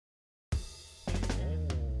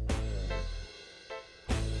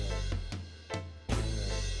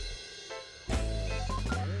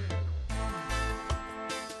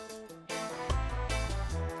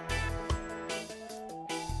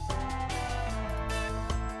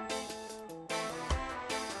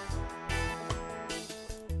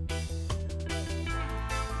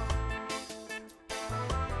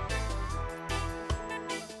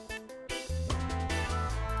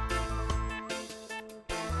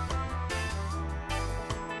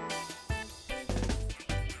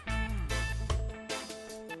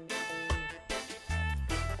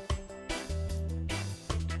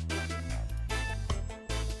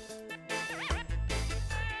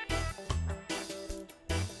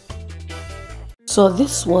So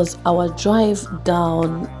this was our drive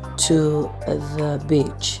down to the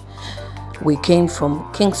beach. We came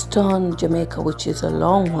from Kingston, Jamaica, which is a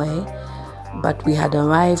long way, but we had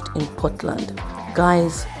arrived in Portland.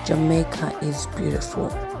 Guys, Jamaica is beautiful.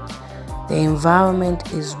 The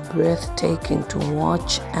environment is breathtaking to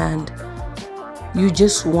watch, and you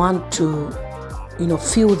just want to,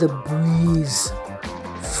 feel the breeze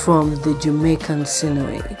from the Jamaican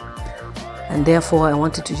scenery. And therefore I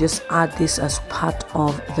wanted to just add this as part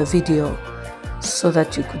of the video so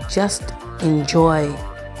that you could just enjoy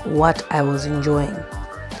what I was enjoying.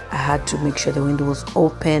 I had to make sure the window was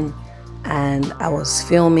open, and I was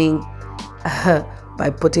filming by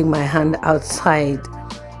putting my hand outside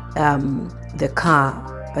the car,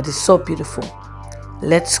 but it's so beautiful.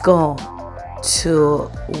 Let's go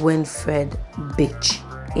to Winnifred Beach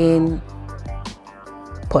in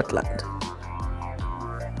Portland.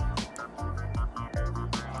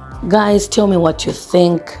 Guys, tell me what you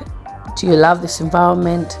think. Do you love this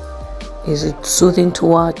environment? Is it soothing to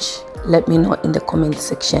watch? Let me know in the comment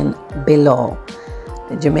section below.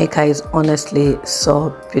 Jamaica is honestly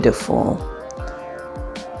so beautiful.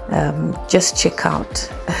 Just check out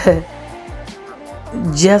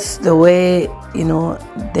just the way the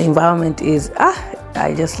environment is.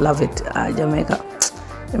 I just love it. Jamaica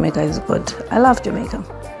is good. I love Jamaica.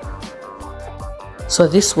 So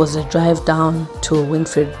this was a drive down to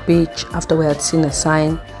Winnifred Beach after we had seen a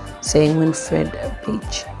sign saying Winnifred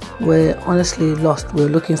Beach. We're honestly lost. We were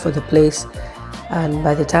looking for the place, and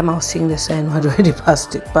by the time I was seeing the sign, we had already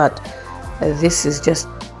passed it. But this is just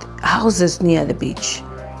houses near the beach.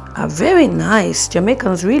 Are very nice.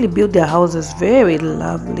 Jamaicans really build their houses very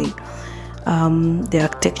lovely. The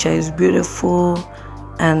architecture is beautiful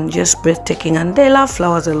and just breathtaking, and they love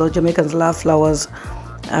flowers a lot. Jamaicans love flowers.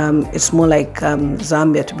 It's more like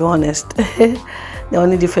Zambia, to be honest. The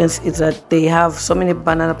only difference is that they have so many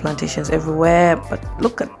banana plantations everywhere. But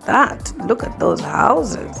look at that. Look at those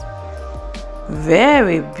houses.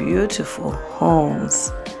 Very beautiful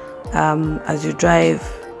homes. As you drive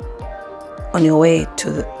on your way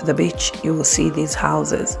to the beach, you will see these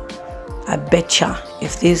houses. I betcha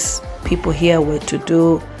if these people here were to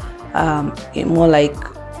do more like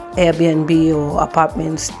Airbnb or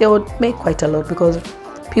apartments, they would make quite a lot, because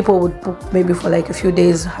people would book maybe for like a few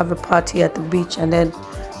days, have a party at the beach, and then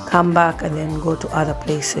come back and then go to other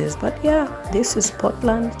places. But yeah, this is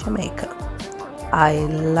Portland, Jamaica. I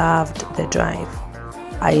loved the drive.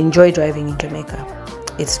 I enjoy driving in Jamaica.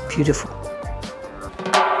 It's beautiful.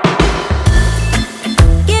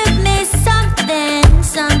 Give me something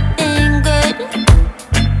good.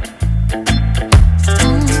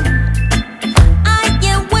 I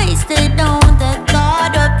get wasted on the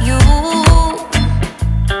thought of you.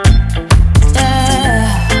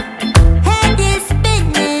 Head is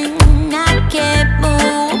spinning, I can't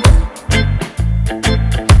move.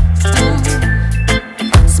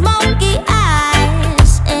 Smoky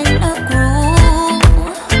eyes in a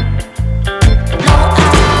groove. No, I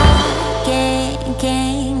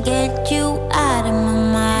can't get you out of my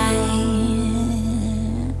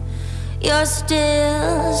mind. You're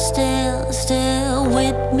still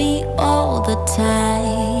with me all the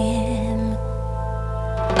time.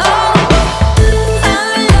 Oh, how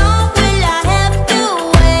long will I have to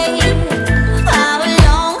wait? How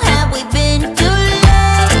long have we been too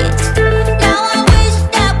late? Now I wish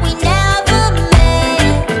that we never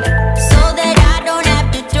met, so that I don't have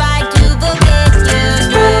to try to forget you.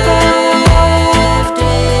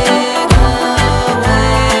 Drifting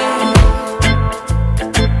away,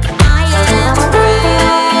 I am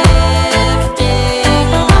drifting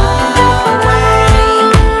away.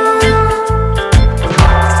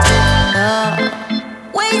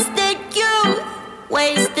 Wasted youth,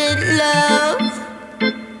 wasted love.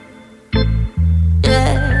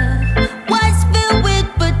 Yeah. Was filled with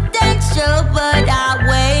potential, but I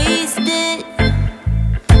wasted.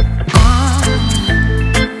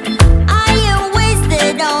 I am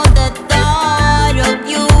wasted on the thought of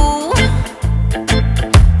you.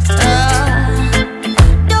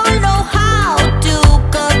 Don't know how to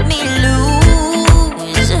cut me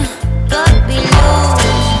loose.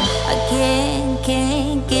 I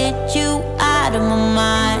can't get you out of my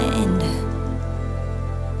mind.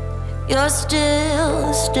 You're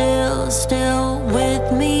still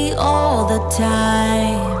with me all the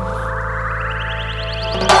time.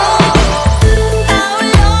 Oh, how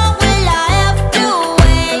long will I have to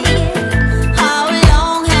wait? How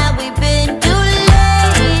long have we been too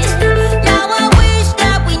late? Now I wish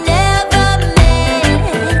that we never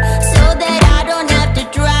met, so that I don't have to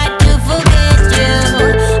try to forget you.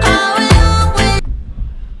 How long will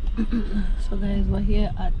So guys, we're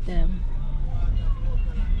here at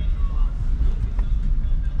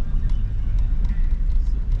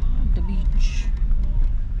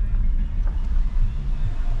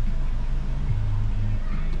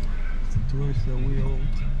it's a way out.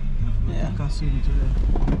 Yeah. Take a swim today.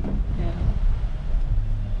 Yeah.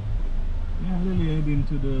 Yeah, Lily heading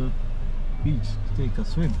to the beach to take a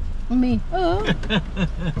swim. Me? Oh.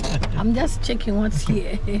 I'm just checking what's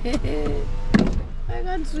here. I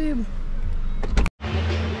can't swim.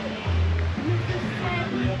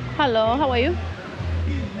 Hello, how are you?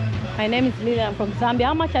 My name is Lily. I'm from Zambia.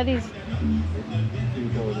 How much are these?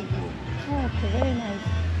 3,000. Oh, okay, very nice.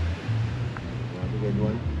 Want to get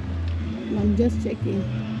one? I'm just checking.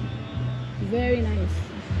 Very nice.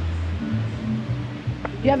 Do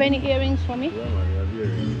you have any earrings for me? Yeah, man, you have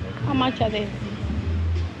earrings. How much are they? I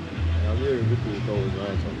have earrings with 2,000 or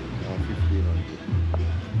something, or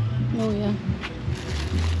 1,500. Oh, yeah.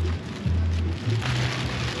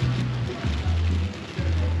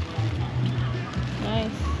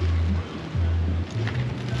 Nice.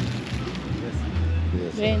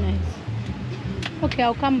 Yes. Very nice. Okay,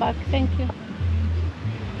 I'll come back. Thank you.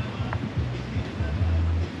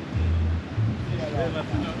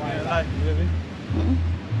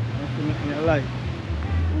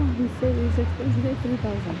 Oh, he said it's expensive,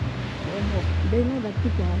 3,000. They know that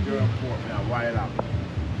people are here.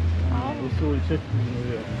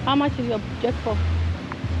 How much is your jet for?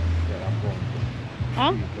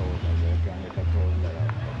 Huh?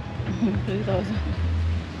 3,000.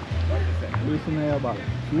 Listen to your back.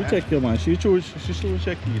 She check you, man. She should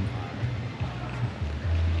check in.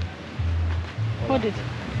 Hold it.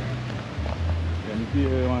 Can you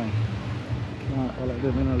pay man? Nah, all of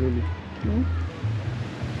them in a really. Hmm?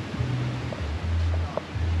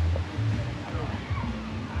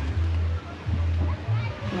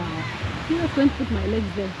 Wow. I'm just going to put my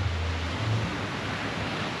legs there.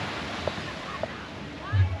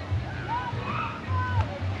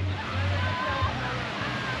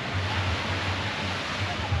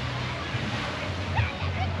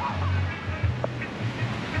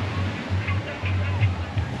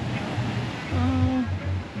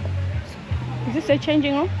 Is this a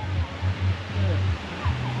changing room?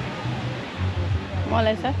 More or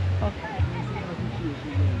less, huh? Okay.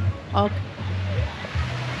 Okay.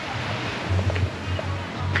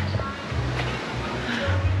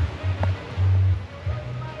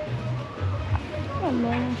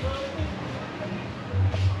 Hello.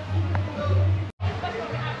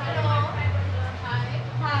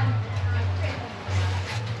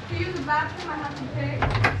 To use the bathroom, I have to pay.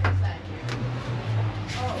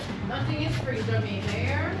 Oh, nothing is free,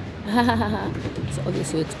 Jamaica. So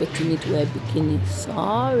obviously you're expecting me to wear bikini.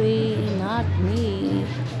 Sorry, not me.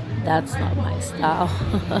 That's not my style.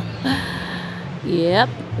 Yep,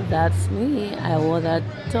 that's me. I wore that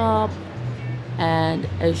top and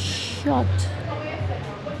a short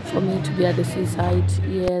for me to be at the seaside.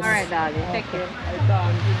 Yes. Alright, darling, take care.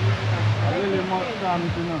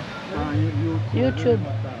 YouTube.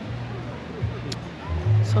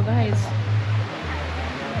 So guys,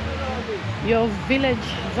 your village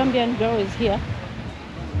Zambian girl is here.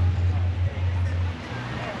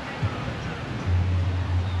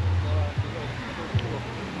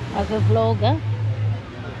 As a vlogger.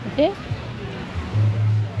 Okay?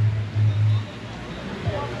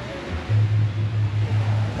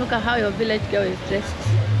 Look at how your village girl is dressed.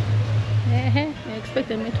 You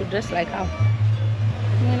expected me to dress like how?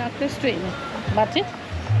 I'm not Christian. But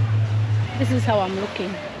this is how I'm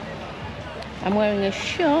looking. I'm wearing a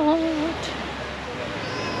short.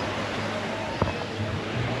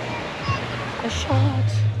 A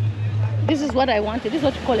short. This is what I wanted. This is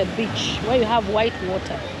what you call a beach, where you have white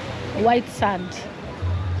water, white sand.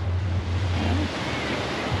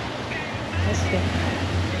 Let's see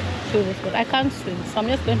this, but I can't swim, so I'm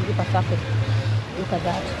just going to do a circle. Look at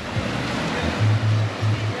that.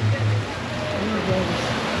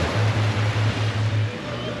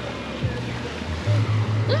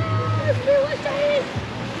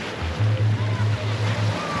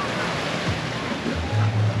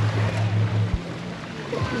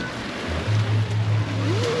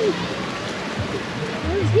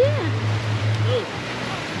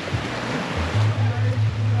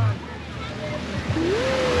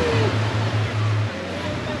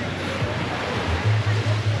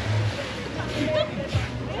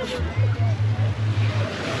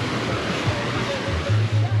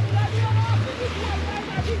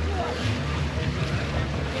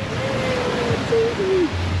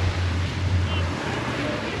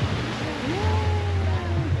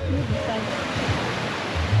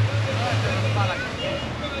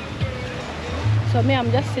 So me,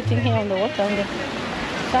 I'm just sitting here on the water, on the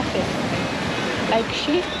surface, like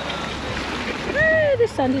she.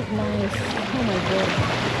 This sand is nice. Oh my god.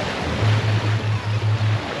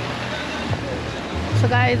 So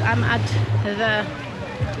guys, I'm at the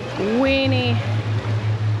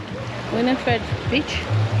Winnifred beach,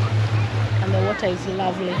 and the water is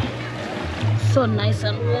lovely, so nice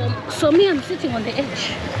and warm. So me, I'm sitting on the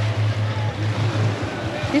edge.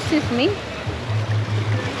 This is me.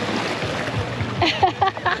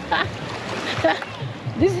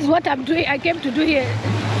 This is what I'm doing. I came to do here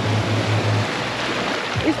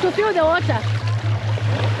is to feel the water.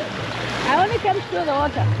 I only came to feel the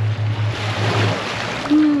water.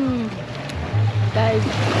 Guys,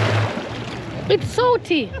 it's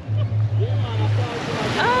salty.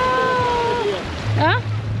 Huh?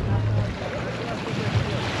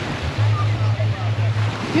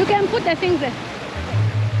 You can put the things there.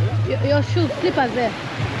 Your shoes, slippers there.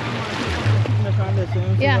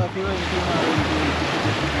 Yeah.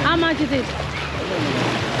 How much is it?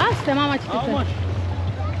 Ask them how much it is. How much?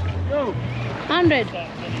 100.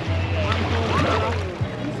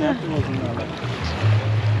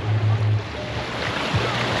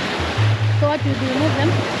 So what do you do? Remove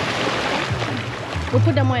them? We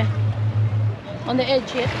put them where? On the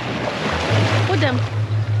edge here. Put them.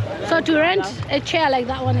 So to rent a chair like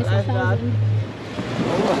that one is 1,000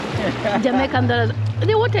 Jamaican dollars.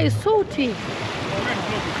 The water is salty.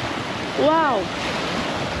 Wow.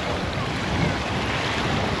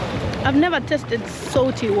 I've never tasted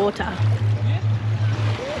salty water.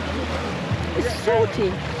 It's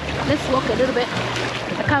salty. Let's walk a little bit.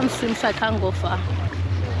 I can't swim, so I can't go far.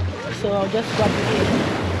 So I'll just walk here.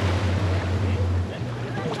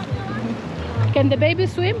 Can the baby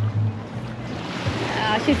swim?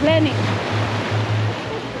 She's learning.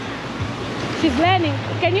 She's learning.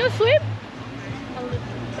 Can you swim?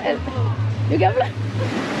 You can fly?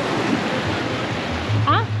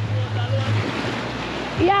 Huh?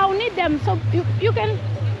 Yeah, I'll need them so you can.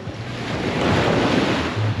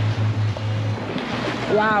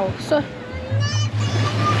 Wow. So.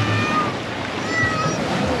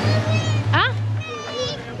 Huh?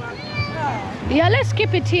 Yeah, let's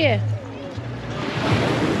keep it here.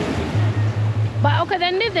 But okay,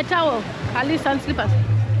 then leave the towel, at least, and slippers.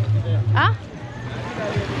 Huh?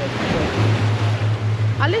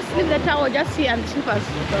 At least leave the towel just here and slippers.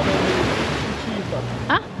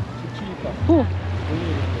 Huh? Who?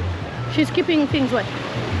 She's keeping things what?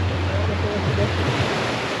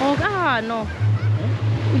 Oh, no.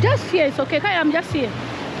 Just here, it's okay. I'm just here.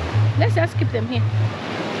 Let's just keep them here.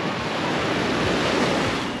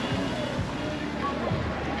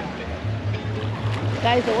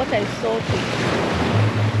 Guys, the water is salty.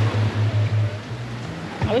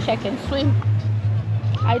 I wish I can swim.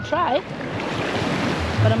 I try,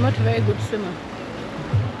 but I'm not a very good swimmer.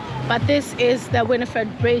 But this is the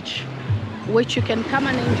Winnifred Bridge, which you can come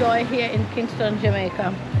and enjoy here in Kingston,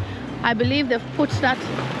 Jamaica. I believe they've put that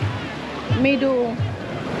middle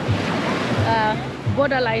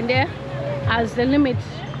borderline there as the limit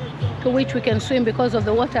to which we can swim because of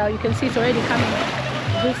the water. You can see it's already coming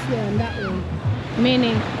this way and that way,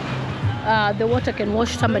 meaning the water can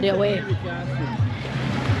wash somebody away.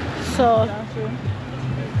 So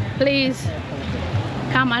please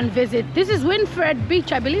come and visit. This is Winnifred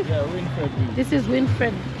Beach, I believe. Yeah, Winnifred Beach. This is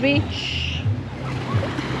Winnifred Beach.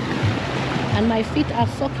 And my feet are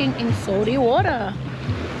soaking in salty water.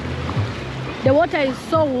 The water is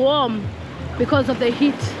so warm because of the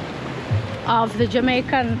heat of the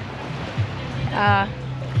Jamaican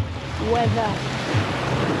weather.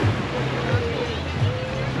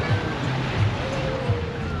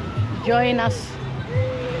 Join us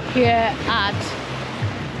here at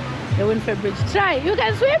the Winnifred Bridge. Try. You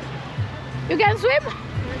can swim? You can swim?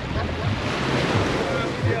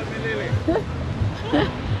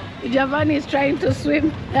 Giovanni is trying to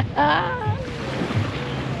swim.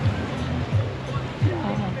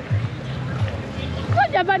 Oh,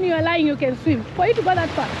 Giovanni, you are lying. You can swim. For you to go that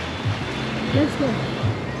far. Let's go.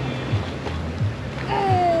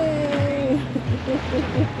 Hey.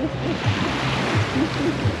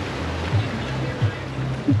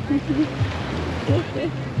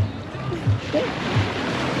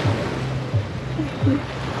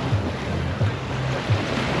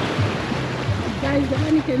 Guys, the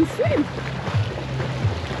one can swim.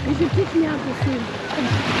 You should teach me how to swim.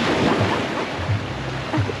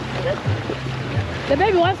 The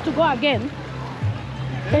baby wants to go again.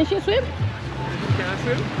 Can she swim? Can I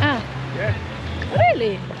swim? Yeah.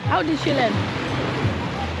 Really? How did she learn?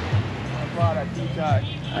 My father teach her.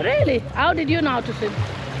 Really? How did you know how to swim?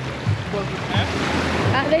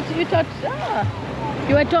 You taught?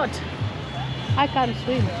 You were taught? I can't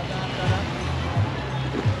swim.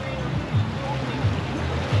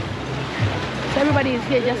 So everybody is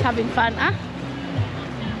here just having fun, huh?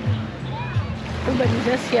 Everybody's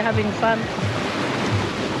just here having fun.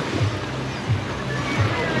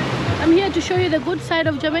 I'm here to show you the good side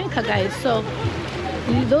of Jamaica, guys. So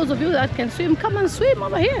those of you that can swim, come and swim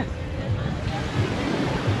over here.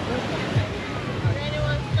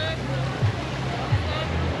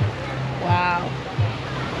 Wow.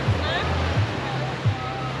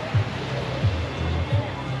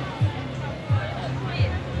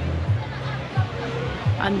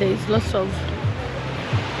 And there's lots of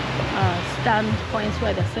stand points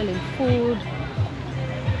where they're selling food.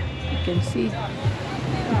 You can see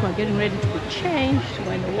people are getting ready to be changed.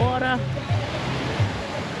 We're in the water.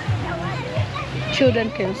 Children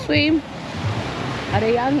can swim at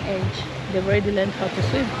a young age. They've already learned how to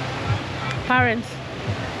swim. Parents,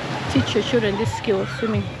 teach your children this skill of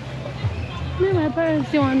swimming. Me, my parents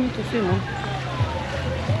didn't want me to swim.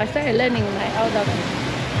 I started learning when I held up,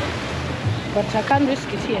 but I can't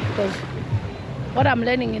risk it here because what I'm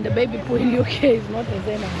learning in the baby pool in UK is not the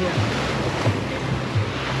same as here.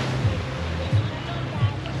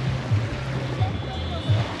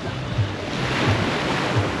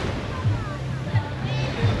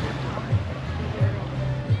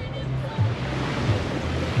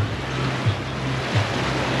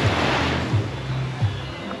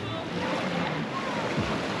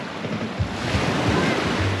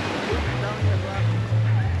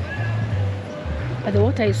 But the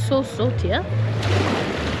water is so salty, yeah?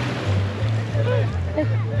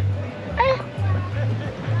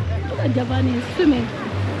 Look at Giovanni is swimming.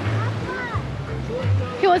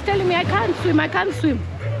 He was telling me, I can't swim.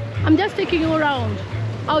 I'm just taking you around.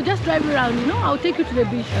 I'll just drive you around, you know? I'll take you to the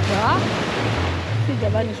beach. See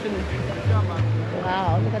Giovanni swimming.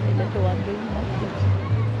 Wow, look at the little one doing that.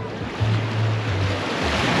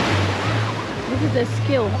 This is a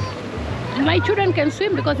skill. My children can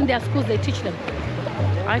swim because in their schools they teach them.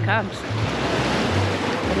 I can't. I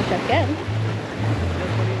wish I can.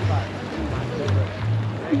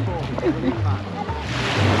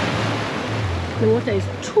 The water is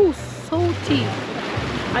too salty.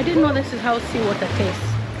 I didn't know this is how seawater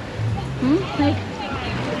tastes.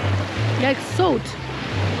 Like salt.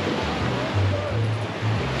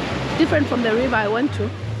 Different from the river I went to.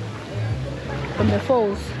 From the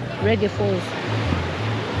falls, Reggae Falls.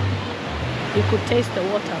 You could taste the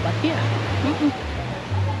water, but here,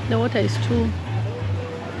 the water is too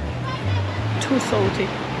salty.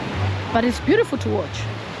 But it's beautiful to watch.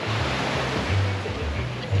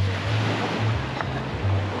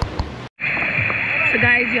 So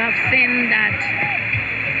guys, you have seen that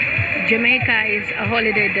Jamaica is a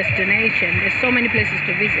holiday destination. There's so many places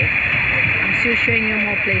to visit. I'm still showing you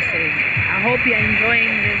more places. I hope you're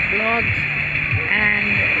enjoying these vlogs,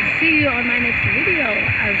 and see you on my next video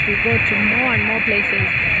as we go to more and more places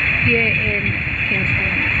here in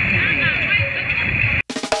Kingston.